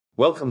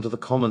Welcome to the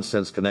Common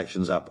Sense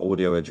Connections app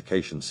audio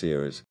education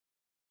series.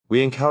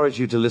 We encourage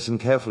you to listen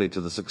carefully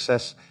to the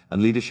success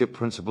and leadership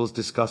principles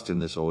discussed in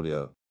this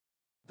audio.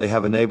 They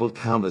have enabled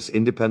countless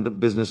independent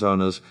business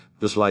owners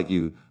just like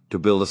you to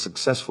build a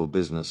successful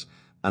business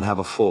and have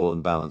a full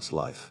and balanced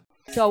life.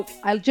 So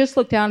I just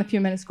looked down a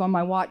few minutes ago and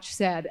my watch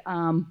said,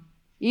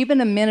 even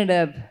a minute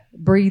of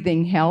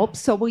breathing helps.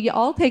 So will you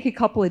all take a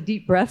couple of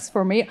deep breaths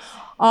for me?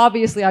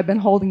 Obviously, I've been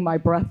holding my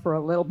breath for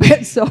a little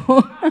bit, so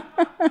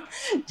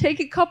take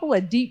a couple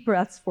of deep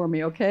breaths for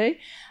me, okay?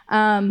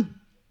 I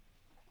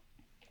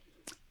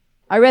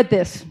read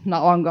this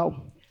not long ago.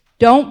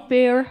 Don't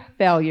fear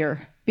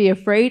failure. Be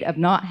afraid of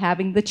not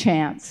having the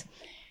chance.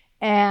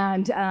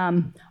 And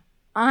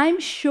I'm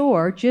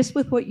sure, just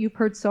with what you've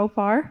heard so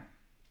far,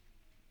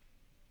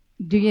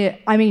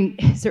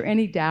 is there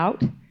any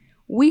doubt?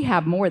 We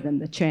have more than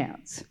the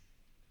chance.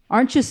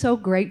 Aren't you so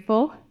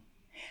grateful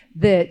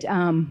that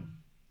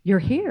you're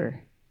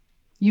here?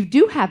 You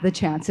do have the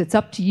chance. It's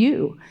up to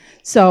you.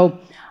 So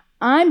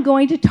I'm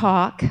going to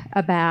talk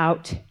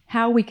about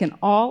how we can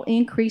all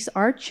increase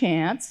our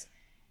chance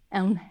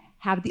and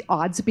have the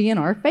odds be in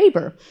our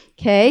favor.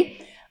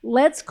 Okay?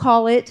 Let's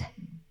call it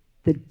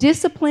the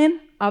discipline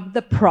of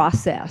the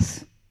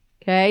process.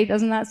 Okay?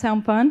 Doesn't that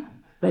sound fun?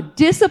 The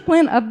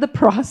discipline of the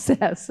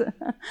process.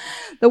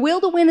 The will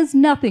to win is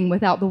nothing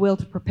without the will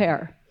to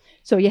prepare.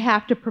 So you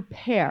have to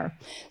prepare.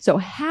 So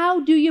how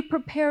do you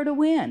prepare to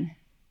win?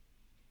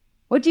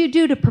 What do you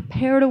do to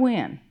prepare to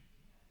win?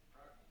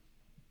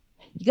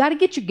 You got to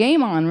get your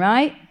game on,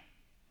 right?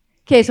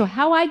 Okay, so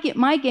how I get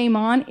my game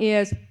on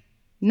is,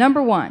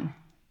 number one,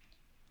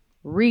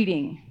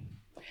 reading.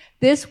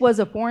 This was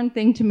a foreign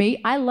thing to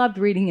me. I loved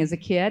reading as a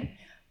kid,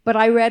 but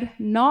I read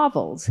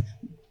novels.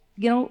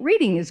 You know,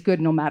 reading is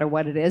good no matter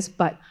what it is,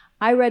 but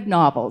I read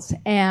novels.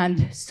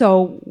 And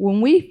so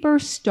when we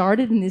first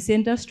started in this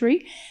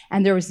industry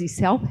and there was these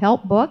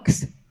self-help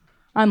books,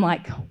 I'm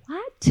like,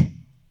 what?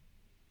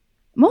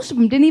 Most of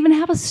them didn't even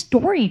have a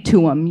story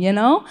to them, you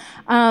know?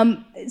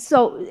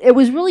 So it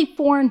was really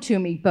foreign to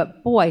me,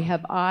 but boy,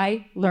 have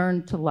I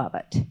learned to love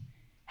it.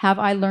 Have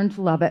I learned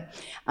to love it.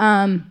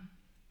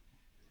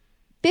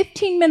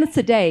 15 minutes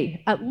a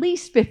day, at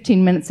least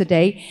 15 minutes a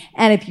day.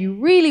 And if you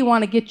really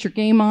want to get your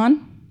game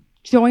on,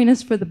 join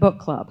us for the book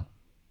club.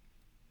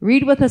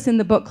 Read with us in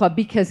the book club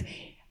because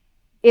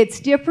it's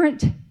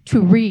different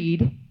to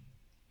read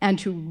and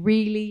to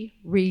really,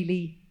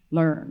 really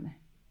learn.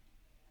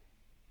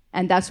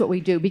 And that's what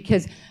we do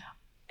because,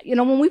 you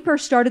know, when we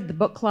first started the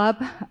book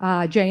club,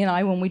 Jay and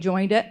I, when we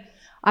joined it,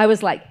 I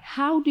was like,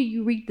 how do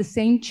you read the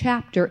same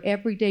chapter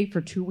every day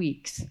for 2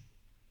 weeks?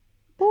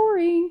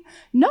 Boring.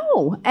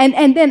 No.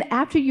 And then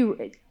after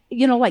you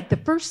know, like the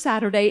first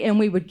Saturday, and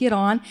we would get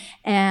on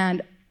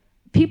and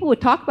people would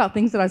talk about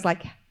things that I was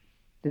like,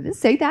 did it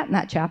say that in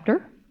that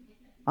chapter?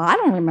 I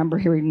don't remember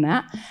hearing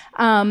that.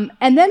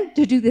 And then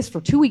to do this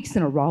for 2 weeks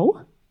in a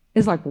row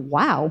is like,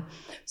 wow.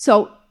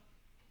 So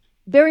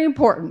very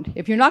important.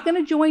 If you're not going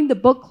to join the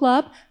book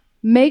club,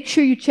 make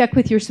sure you check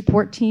with your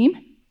support team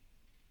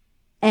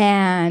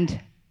and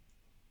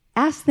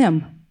ask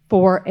them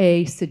for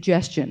a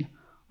suggestion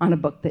on a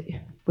book that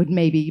would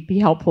maybe be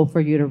helpful for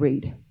you to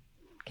read.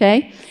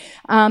 Okay?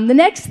 The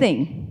next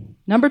thing,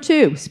 number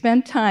 2,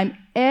 spend time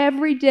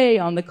every day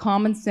on the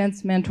Common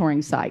Sense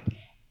mentoring site.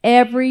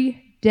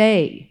 Every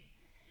day.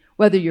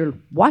 Whether you're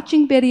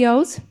watching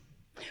videos,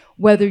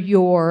 whether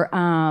you're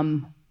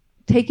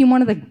taking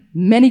one of the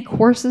many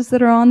courses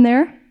that are on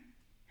there,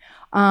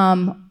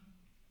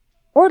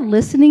 or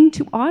listening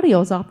to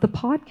audios off the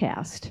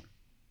podcast.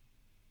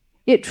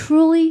 It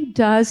truly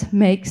does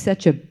make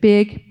such a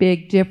big,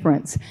 big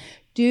difference.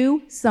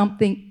 Do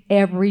something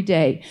every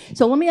day.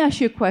 So let me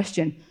ask you a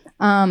question.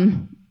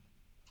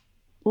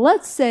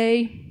 Let's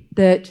say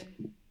that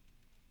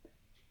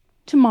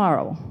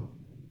tomorrow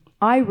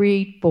I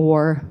read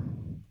for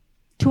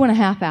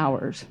 2.5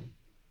 hours,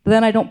 but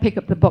then I don't pick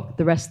up the book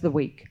the rest of the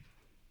week.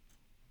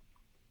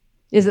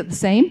 Is it the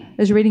same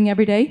as reading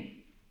every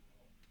day?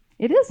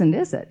 It isn't,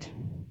 is it?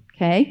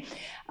 Okay.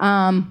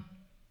 How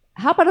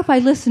about if I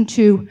listen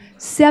to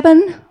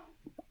 7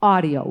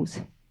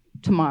 audios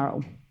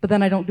tomorrow, but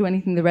then I don't do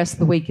anything the rest of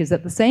the week? Is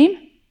it the same?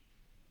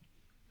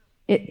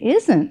 It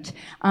isn't.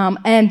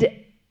 And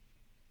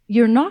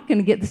you're not going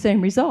to get the same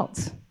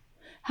results.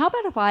 How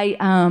about if I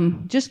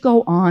just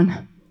go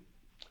on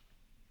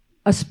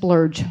a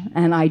splurge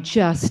and I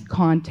just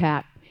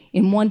contact,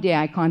 in one day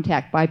I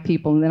contact 5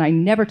 people and then I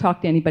never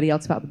talk to anybody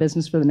else about the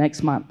business for the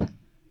next month?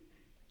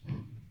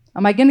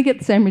 Am I going to get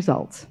the same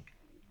results?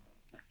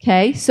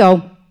 Okay,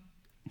 so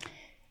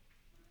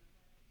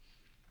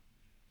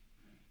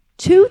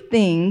 2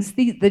 things,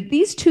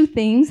 these 2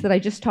 things that I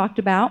just talked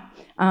about,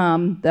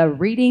 the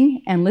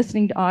reading and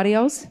listening to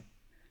audios,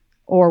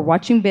 or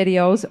watching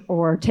videos,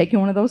 or taking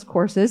one of those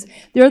courses,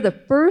 they're the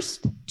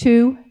first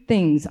 2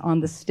 things on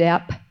the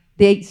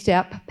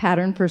 8-step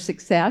pattern for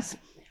success.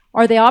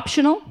 Are they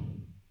optional?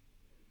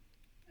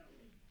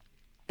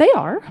 They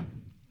are.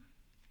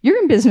 You're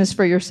in business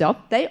for yourself.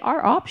 They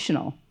are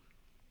optional.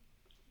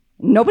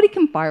 Nobody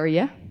can fire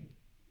you.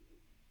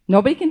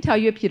 Nobody can tell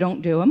you if you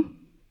don't do them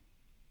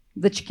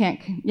that you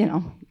can't,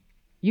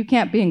 you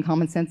can't be in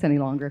common sense any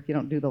longer if you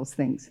don't do those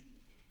things.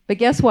 But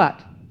guess what?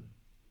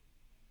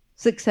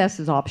 Success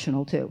is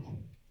optional too.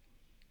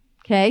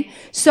 Okay?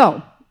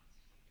 So,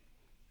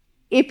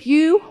 if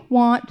you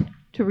want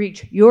to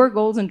reach your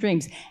goals and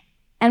dreams,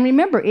 and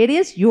remember, it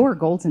is your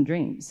goals and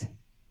dreams.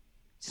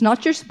 It's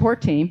not your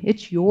support team,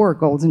 it's your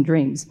goals and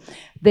dreams.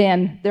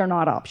 Then they're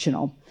not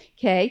optional.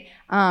 Okay?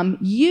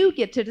 You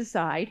get to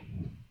decide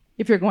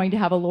if you're going to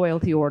have a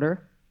loyalty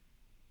order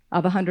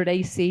of 100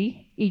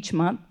 AC each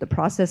month that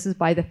processes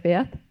by the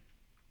 5th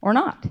or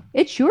not.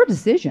 It's your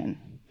decision.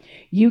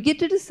 You get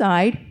to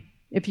decide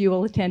if you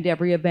will attend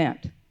every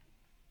event.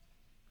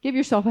 Give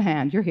yourself a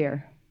hand. You're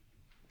here.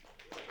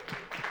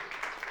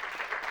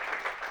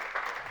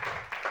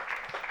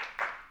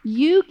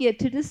 You get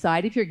to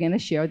decide if you're going to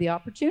share the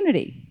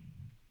opportunity.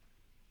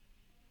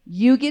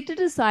 You get to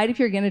decide if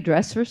you're going to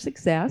dress for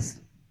success.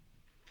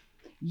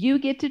 You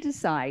get to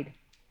decide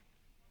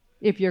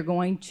if you're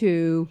going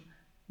to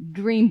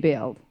dream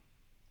build.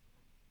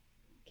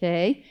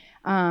 Okay?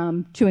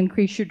 To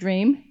increase your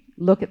dream,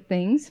 look at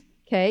things.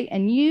 Okay?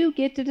 And you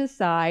get to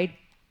decide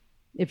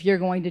if you're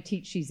going to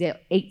teach these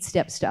 8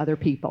 steps to other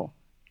people.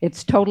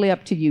 It's totally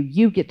up to you.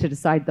 You get to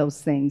decide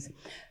those things.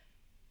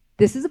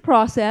 This is a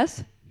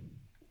process,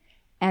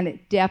 and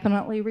it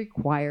definitely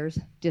requires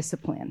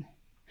discipline.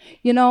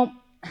 I don't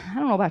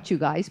know about you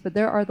guys, but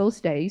there are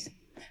those days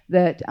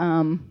that,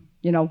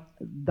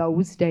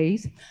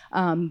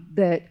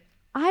 that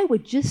I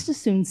would just as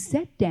soon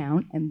sit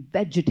down and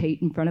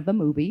vegetate in front of a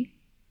movie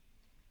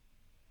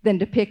than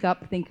to pick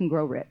up Think and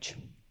Grow Rich.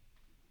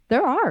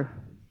 There are.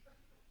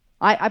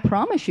 I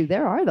promise you,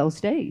 there are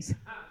those days.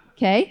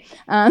 Okay?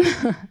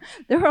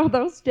 There are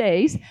those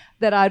days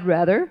that I'd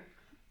rather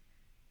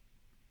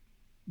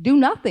do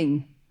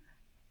nothing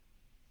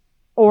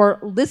or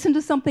listen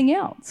to something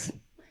else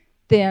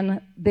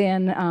than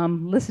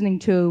listening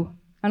to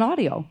an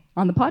audio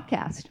on the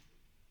podcast.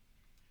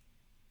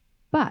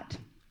 But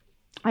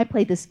I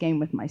play this game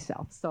with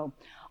myself. So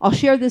I'll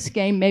share this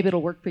game. Maybe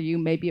it'll work for you.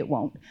 Maybe it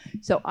won't.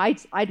 So I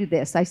do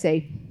this. I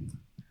say,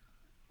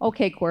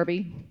 okay,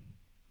 Korby,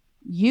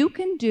 you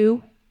can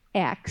do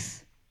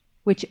X,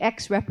 which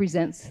X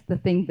represents the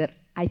thing that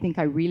I think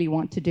I really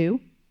want to do.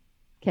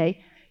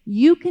 Okay?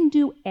 You can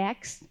do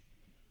X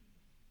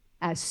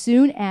as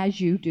soon as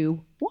you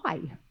do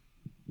Y.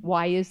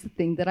 Y is the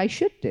thing that I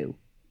should do.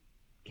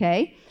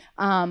 Okay?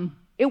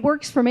 It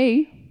works for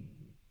me.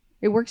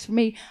 It works for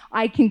me.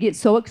 I can get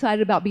so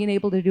excited about being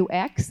able to do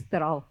X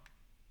that I'll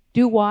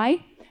do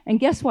Y. And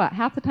guess what?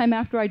 Half the time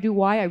after I do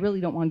Y, I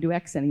really don't want to do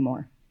X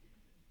anymore.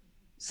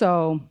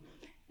 So,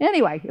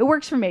 anyway, it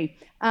works for me.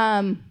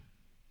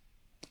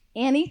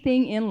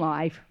 Anything in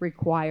life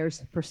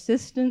requires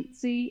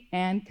persistency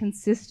and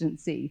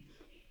consistency.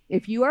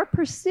 If you are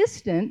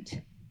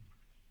persistent,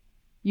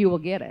 you will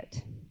get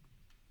it.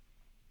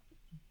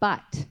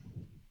 But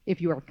if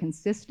you are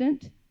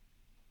consistent,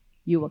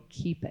 you will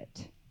keep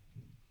it.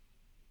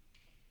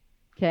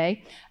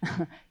 Okay?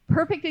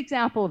 Perfect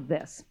example of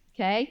this.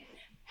 Okay?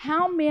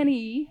 How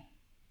many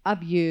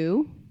of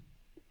you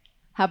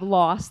have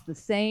lost the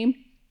same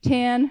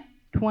 10,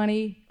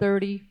 20,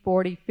 30,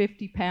 40,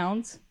 50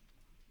 pounds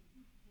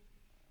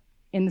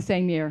in the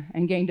same year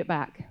and gained it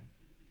back?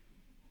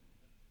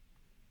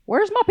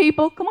 Where's my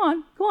people? Come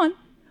on, come on.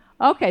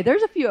 Okay,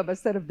 there's a few of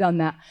us that have done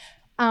that.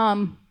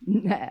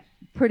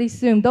 Pretty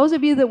soon, those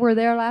of you that were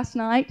there last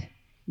night,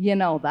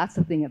 that's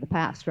a thing of the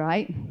past,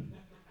 right?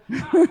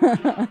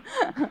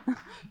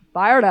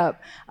 Fired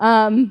up.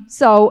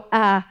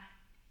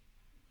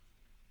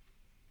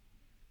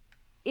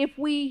 If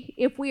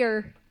we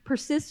are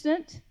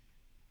persistent,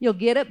 you'll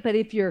get it. But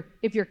if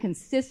you're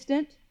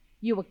consistent,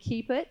 you will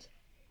keep it.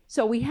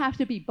 So we have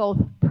to be both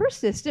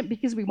persistent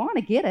because we want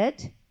to get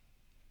it,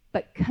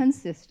 but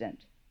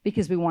consistent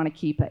because we want to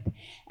keep it.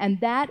 And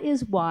that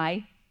is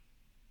why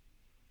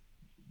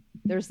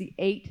there's the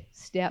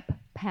 8-step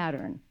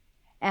pattern.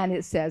 And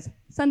it says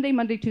Sunday,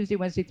 Monday, Tuesday,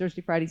 Wednesday,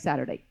 Thursday, Friday,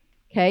 Saturday.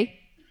 Okay?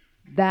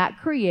 That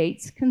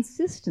creates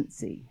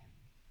consistency.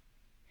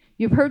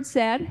 You've heard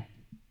said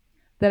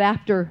that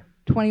after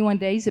 21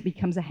 days it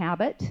becomes a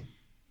habit. Do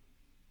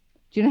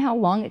you know how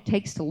long it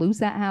takes to lose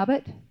that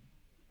habit?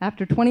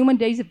 After 21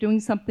 days of doing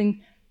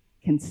something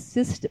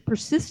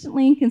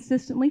persistently and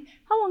consistently,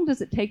 how long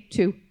does it take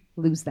to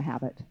lose the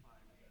habit?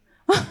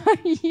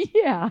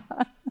 Yeah.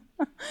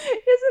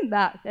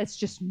 That's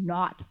just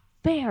not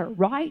fair,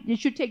 right? It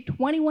should take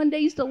 21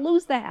 days to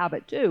lose the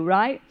habit too,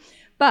 right?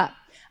 But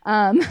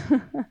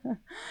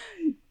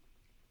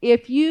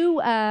if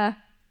you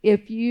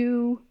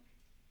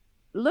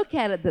look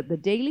at it, that the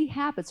daily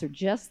habits are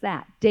just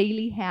that,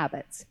 daily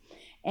habits,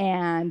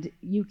 and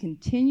you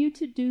continue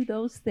to do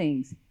those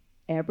things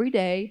every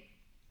day,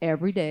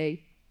 every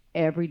day,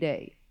 every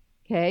day,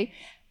 okay?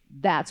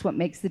 That's what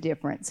makes the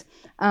difference.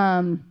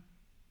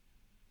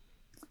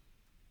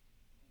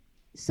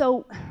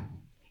 So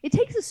it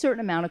takes a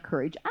certain amount of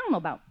courage. I don't know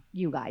about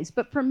you guys,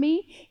 but for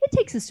me, it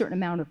takes a certain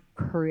amount of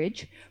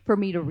courage for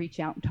me to reach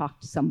out and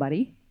talk to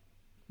somebody.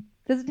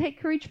 Does it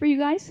take courage for you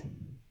guys?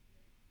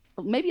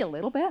 Maybe a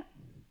little bit.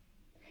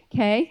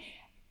 Okay?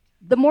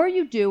 The more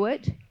you do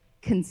it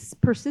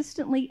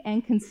persistently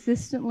and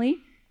consistently,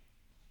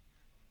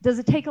 does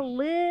it take a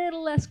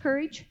little less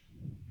courage?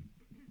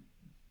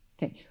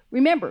 Okay.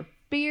 Remember,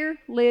 fear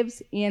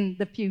lives in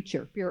the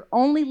future. Fear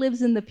only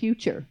lives in the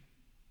future.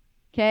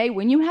 Okay?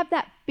 When you have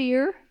that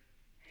fear,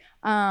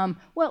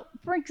 well,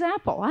 for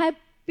example, I have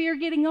fear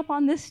getting up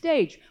on this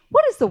stage.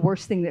 What is the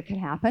worst thing that could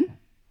happen?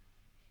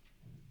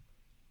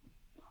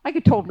 I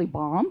could totally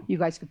bomb. You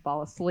guys could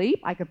fall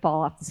asleep. I could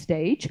fall off the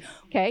stage.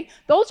 Okay?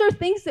 Those are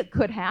things that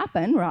could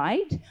happen,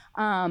 right?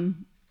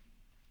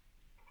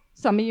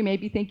 Some of you may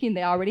be thinking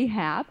they already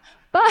have.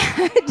 But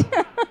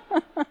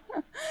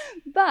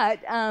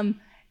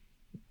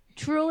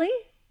truly,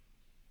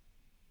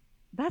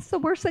 that's the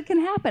worst that can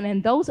happen.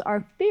 And those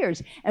are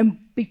fears. And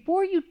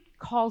before you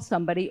call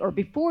somebody or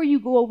before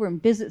you go over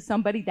and visit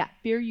somebody, that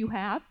fear you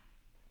have,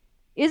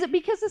 is it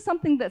because of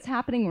something that's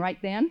happening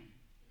right then?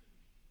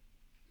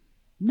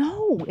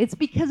 No, it's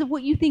because of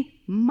what you think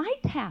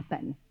might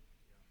happen.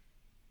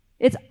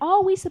 It's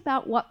always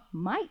about what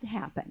might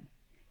happen.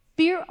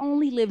 Fear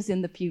only lives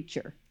in the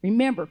future.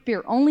 Remember,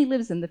 fear only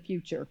lives in the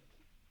future.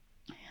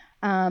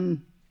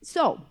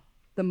 So,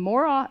 the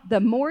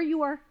more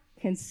you are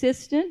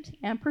consistent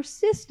and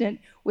persistent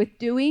with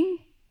doing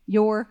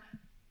your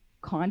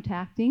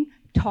contacting,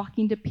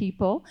 talking to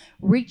people,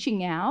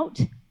 reaching out,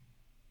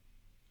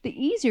 the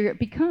easier it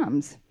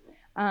becomes.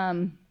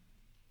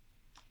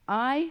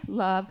 I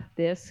love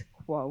this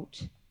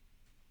quote,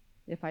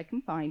 if I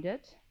can find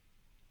it.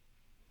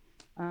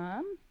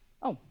 By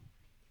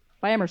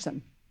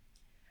Emerson.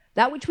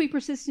 That which we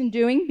persist in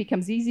doing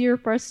becomes easier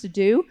for us to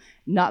do,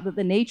 not that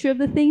the nature of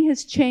the thing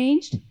has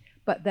changed,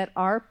 but that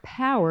our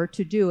power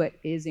to do it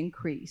is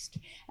increased.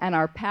 And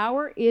our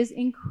power is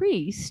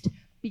increased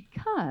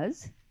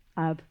because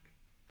of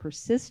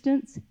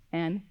persistence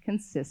and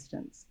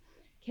consistency.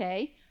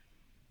 Okay?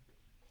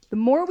 The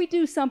more we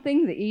do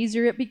something, the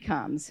easier it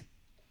becomes,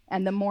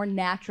 and the more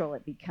natural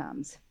it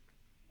becomes.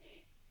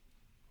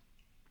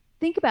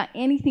 Think about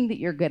anything that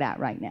you're good at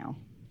right now.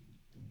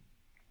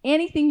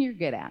 Anything you're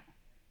good at.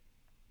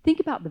 Think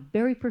about the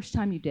very first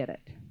time you did it.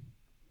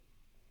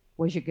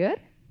 Was you good?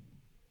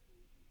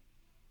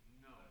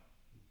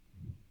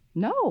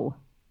 No.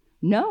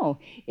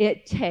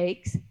 It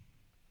takes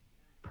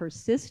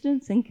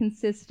persistence and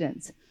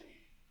consistency.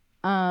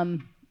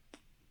 In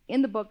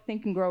the book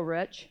Think and Grow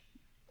Rich,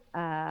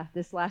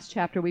 this last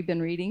chapter we've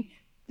been reading,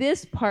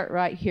 this part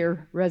right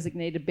here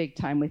resonated big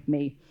time with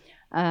me.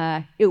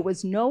 It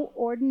was no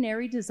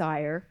ordinary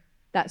desire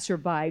that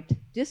survived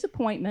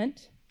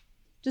disappointment,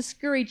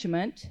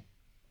 discouragement,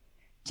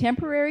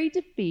 temporary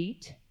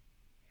defeat,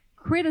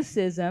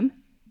 criticism,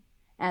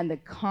 and the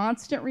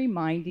constant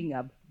reminding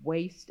of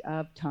waste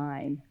of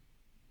time.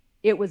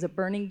 It was a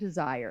burning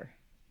desire,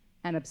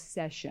 an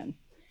obsession.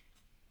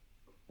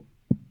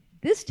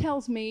 This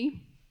tells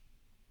me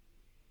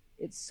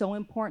it's so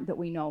important that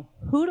we know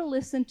who to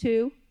listen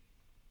to,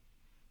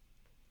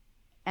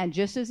 and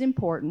just as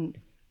important,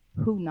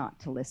 who not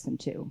to listen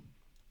to.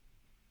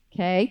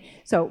 Okay?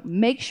 So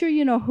make sure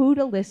you know who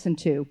to listen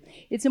to.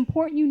 It's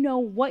important you know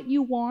what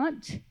you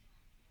want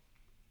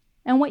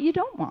and what you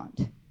don't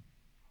want.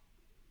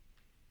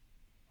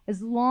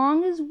 As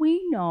long as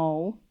we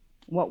know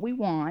what we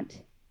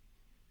want,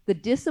 the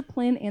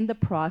discipline in the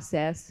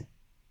process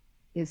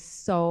is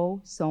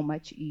so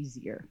much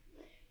easier.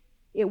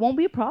 It won't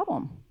be a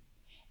problem.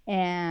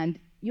 And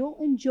you'll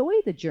enjoy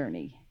the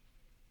journey.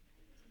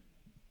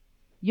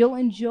 You'll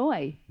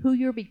enjoy who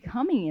you're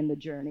becoming in the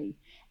journey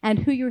and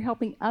who you're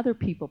helping other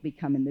people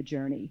become in the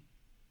journey.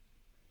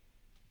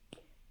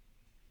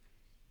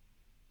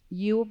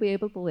 You will be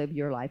able to live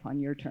your life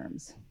on your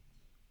terms.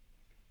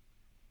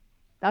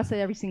 That's what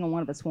every single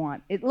one of us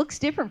want. It looks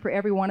different for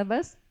every one of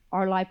us.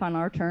 Our life on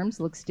our terms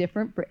looks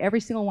different for every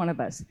single one of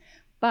us.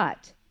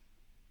 But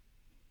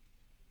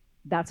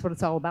that's what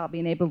it's all about,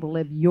 being able to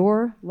live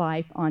your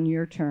life on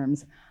your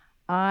terms.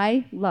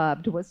 I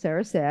loved what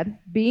Sarah said.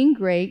 Being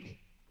great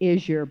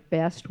is your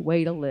best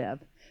way to live.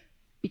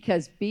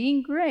 Because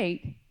being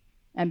great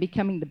and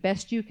becoming the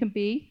best you can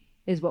be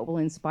is what will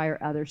inspire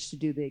others to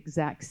do the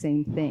exact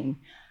same thing.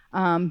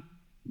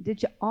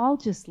 Did you all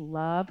just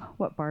love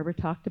what Barbara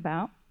talked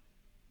about?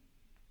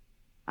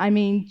 I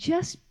mean,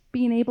 just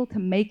being able to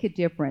make a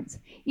difference.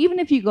 Even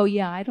if you go,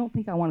 yeah, I don't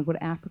think I want to go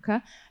to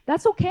Africa,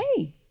 that's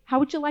okay. How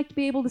would you like to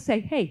be able to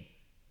say, hey,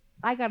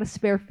 I got a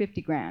spare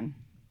 50 grand.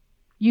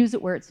 Use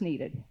it where it's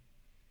needed.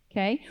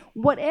 Okay?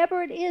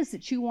 Whatever it is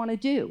that you want to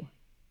do.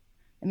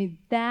 I mean,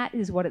 that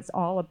is what it's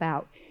all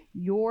about.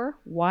 Your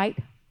white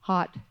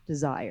hot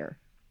desire.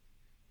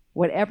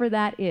 Whatever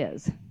that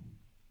is.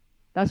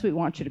 That's what we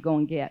want you to go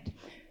and get.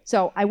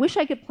 So I wish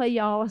I could play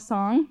y'all a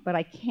song, but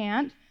I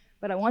can't.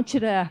 But I want you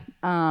to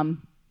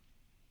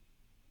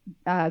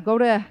go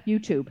to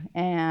YouTube,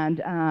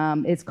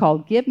 and it's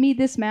called Give Me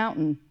This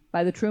Mountain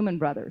by the Truman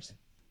Brothers.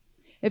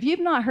 If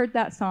you've not heard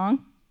that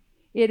song,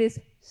 it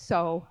is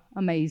so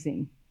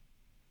amazing.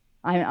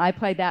 I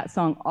play that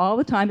song all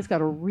the time. It's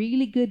got a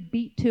really good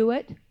beat to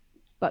it,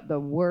 but the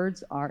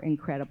words are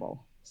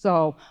incredible.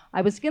 So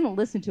I was going to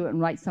listen to it and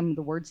write some of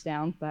the words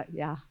down, but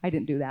yeah, I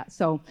didn't do that.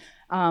 So,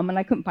 and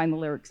I couldn't find the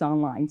lyrics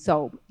online.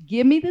 So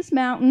Give Me This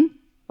Mountain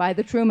by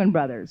the Truman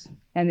Brothers,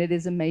 and it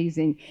is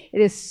amazing.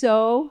 It is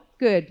so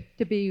good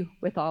to be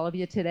with all of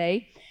you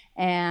today,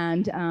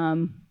 and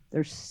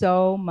there's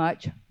so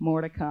much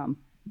more to come.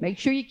 Make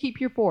sure you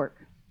keep your fork,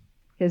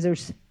 because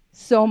there's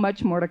so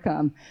much more to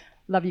come.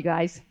 Love you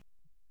guys.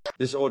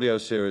 This audio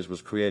series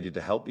was created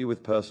to help you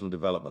with personal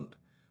development,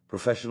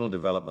 professional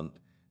development,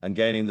 and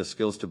gaining the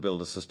skills to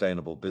build a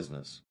sustainable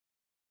business.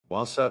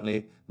 While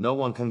certainly no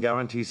one can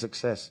guarantee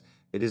success,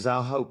 it is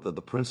our hope that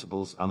the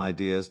principles and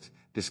ideas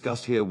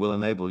discussed here will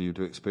enable you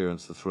to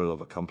experience the thrill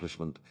of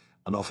accomplishment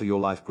and offer your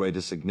life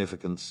greater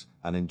significance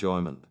and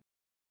enjoyment.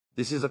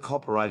 This is a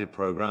copyrighted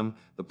program.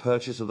 The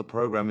purchase of the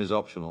program is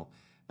optional,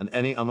 and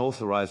any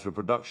unauthorized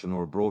reproduction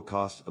or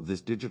broadcast of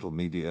this digital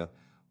media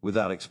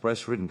without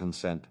express written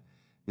consent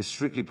is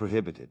strictly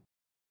prohibited.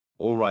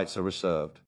 All rights are reserved.